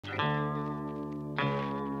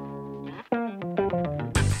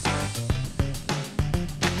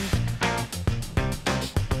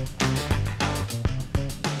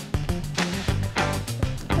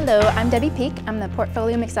Hello, I'm Debbi Peek. I'm the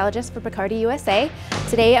portfolio mixologist for Bacardi USA.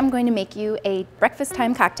 Today I'm going to make you a breakfast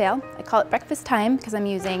time cocktail. I call it breakfast time because I'm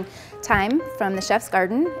using thyme from the chef's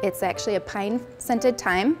garden. It's actually a pine scented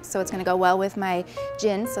thyme, so it's going to go well with my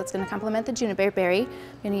gin, so it's going to complement the juniper berry.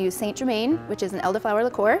 I'm going to use Saint Germain, which is an elderflower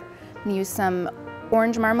liqueur. I'm going to use some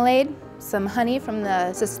orange marmalade, some honey from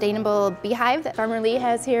the sustainable beehive that Farmer Lee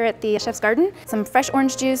has here at the chef's garden, some fresh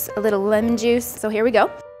orange juice, a little lemon juice. So here we go.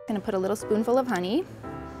 I'm going to put a little spoonful of honey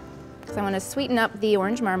because I want to sweeten up the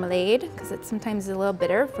orange marmalade because it sometimes is a little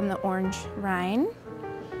bitter from the orange rind.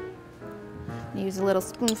 Use a little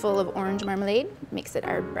spoonful of orange marmalade, makes it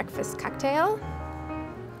our breakfast cocktail.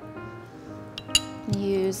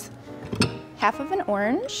 Use half of an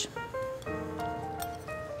orange.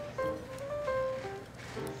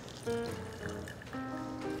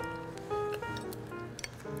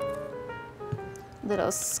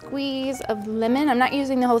 Little squeeze of lemon. I'm not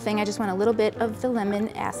using the whole thing, I just want a little bit of the lemon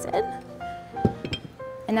acid.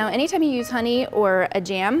 And now anytime you use honey or a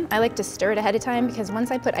jam, I like to stir it ahead of time because once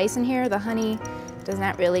I put ice in here, the honey does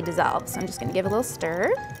not really dissolve. So I'm just gonna give it a little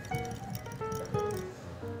stir.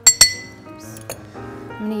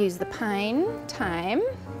 I'm gonna use the pine thyme.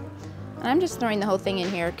 And I'm just throwing the whole thing in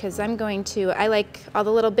here because I like all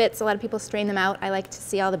the little bits. A lot of people strain them out. I like to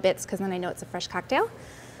see all the bits because then I know it's a fresh cocktail.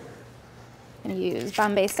 I'm going to use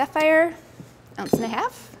Bombay Sapphire, 1.5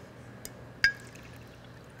 ounces.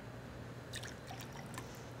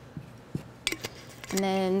 And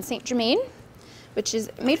then Saint Germain, which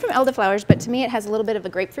is made from elderflowers, but to me it has a little bit of a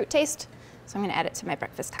grapefruit taste. So I'm going to add it to my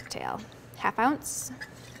breakfast cocktail. 1/2 ounce.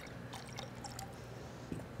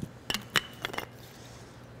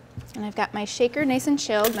 And I've got my shaker nice and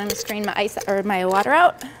chilled, and I'm going to strain my my water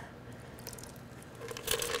out.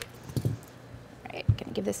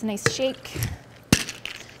 Give this a nice shake.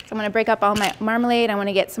 So I'm going to break up all my marmalade. I want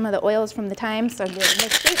to get some of the oils from the thyme, so give it a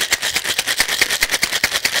nice shake.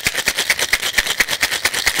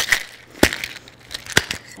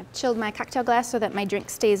 I've chilled my cocktail glass so that my drink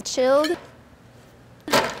stays chilled.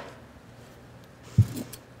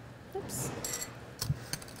 Oops.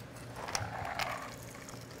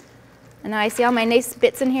 And now I see all my nice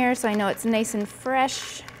bits in here, so I know it's nice and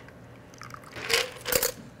fresh.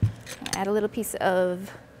 Add a little piece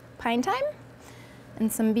of pine thyme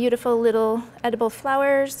and some beautiful little edible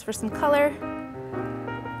flowers for some color.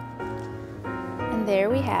 And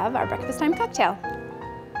there we have our breakfast time cocktail.